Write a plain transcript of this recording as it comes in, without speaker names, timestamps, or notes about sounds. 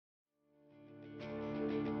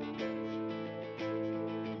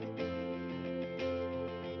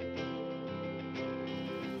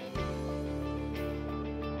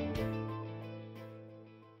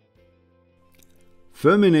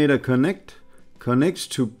Ferminator Connect connects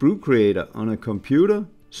to BrewCreator on a computer,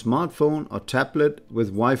 smartphone or tablet with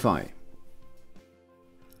Wi-Fi.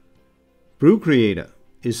 BrewCreator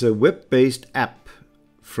is a web-based app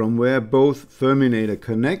from where both Ferminator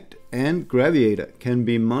Connect and Graviator can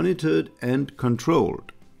be monitored and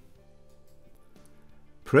controlled.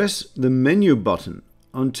 Press the menu button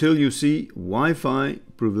until you see Wi-Fi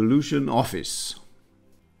Brewvolution Office.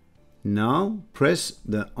 Now press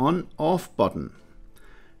the on-off button.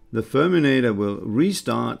 The Ferminator will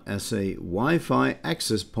restart as a Wi-Fi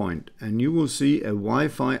access point and you will see a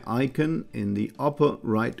Wi-Fi icon in the upper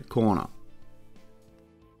right corner.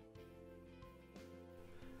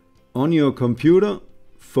 On your computer,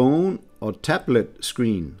 phone or tablet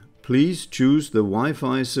screen, please choose the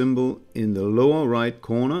Wi-Fi symbol in the lower right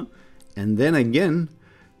corner and then again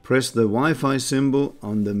press the Wi-Fi symbol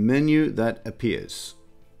on the menu that appears.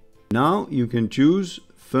 Now you can choose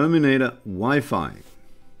Ferminator Wi-Fi.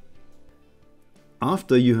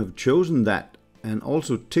 After you have chosen that and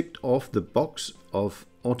also ticked off the box of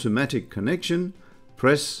automatic connection,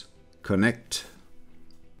 press Connect.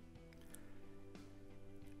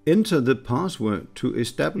 Enter the password to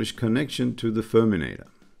establish connection to the Ferminator.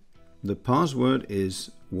 The password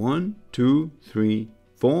is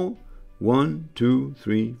 1234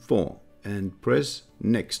 1234 and press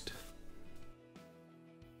Next.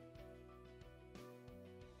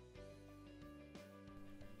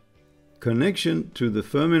 Connection to the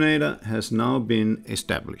Ferminator has now been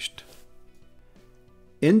established.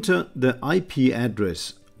 Enter the IP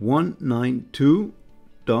address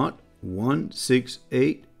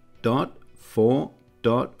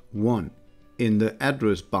 192.168.4.1 in the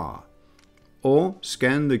address bar or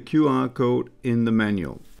scan the QR code in the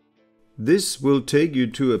manual. This will take you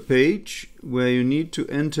to a page where you need to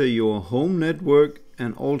enter your home network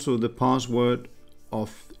and also the password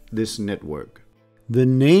of this network. The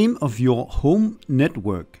name of your home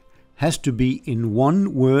network has to be in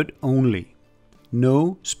one word only,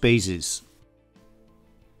 no spaces.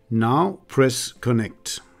 Now press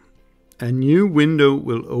Connect. A new window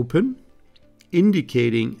will open,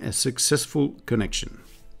 indicating a successful connection.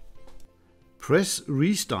 Press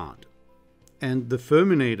Restart and the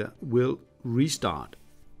Ferminator will restart.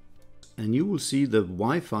 And you will see the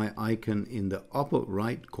Wi-Fi icon in the upper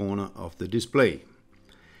right corner of the display.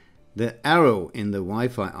 The arrow in the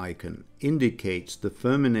Wi-Fi icon indicates the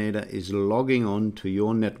Ferminator is logging on to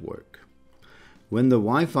your network. When the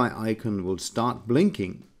Wi-Fi icon will start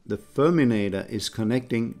blinking, the Ferminator is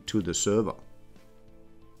connecting to the server.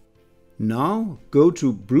 Now go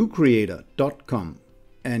to BrewCreator.com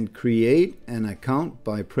and create an account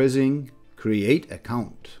by pressing Create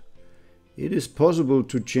Account. It is possible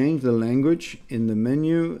to change the language in the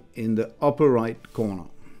menu in the upper right corner.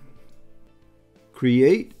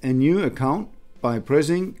 Create a new account by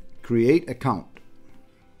pressing Create Account.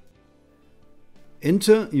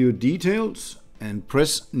 Enter your details and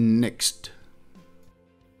press Next.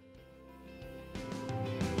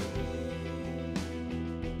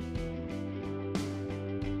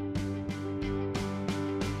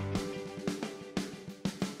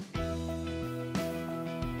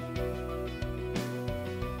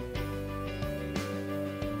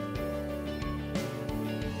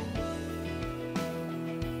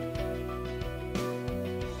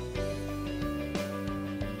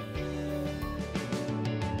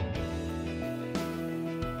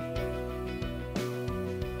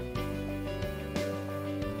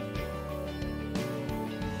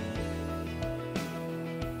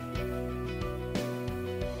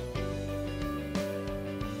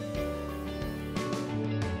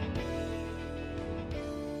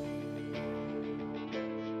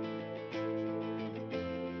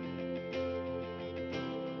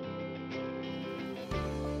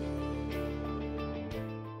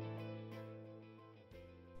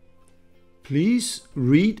 Please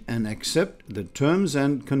read and accept the terms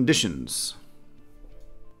and conditions.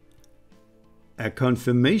 A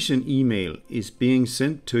confirmation email is being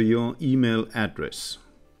sent to your email address.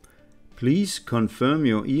 Please confirm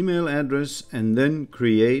your email address and then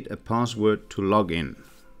create a password to log in.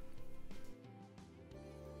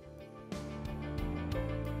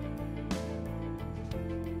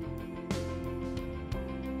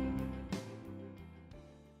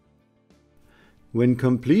 When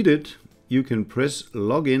completed, you can press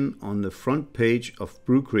Login on the front page of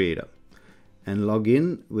BrewCreator and log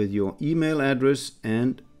in with your email address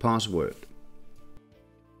and password.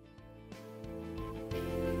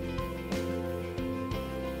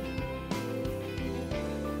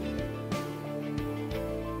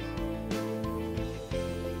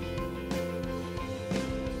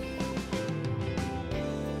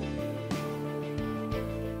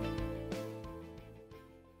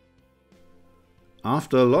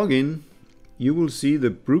 After login, you will see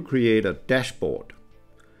the BrewCreator dashboard.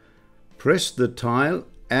 Press the tile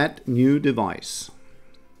Add New Device.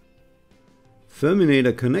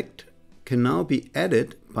 Ferminator Connect can now be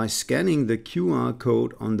added by scanning the QR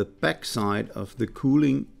code on the back side of the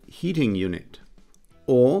cooling heating unit,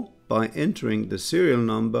 or by entering the serial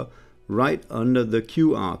number right under the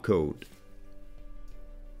QR code.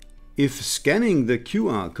 If scanning the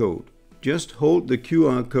QR code, just hold the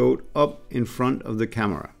QR code up in front of the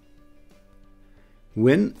camera.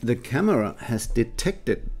 When the camera has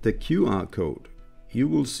detected the QR code, you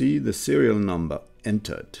will see the serial number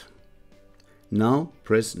entered. Now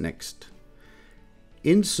press Next.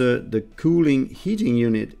 Insert the cooling heating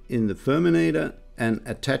unit in the Ferminator and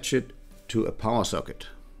attach it to a power socket.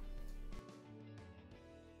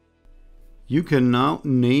 You can now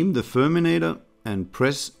name the Ferminator and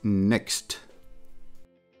press Next.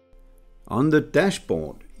 On the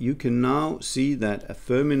dashboard, you can now see that a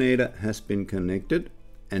Ferminator has been connected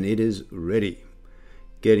and it is ready,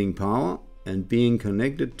 getting power and being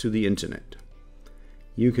connected to the internet.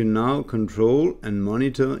 You can now control and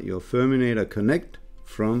monitor your Ferminator Connect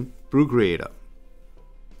from BrewCreator.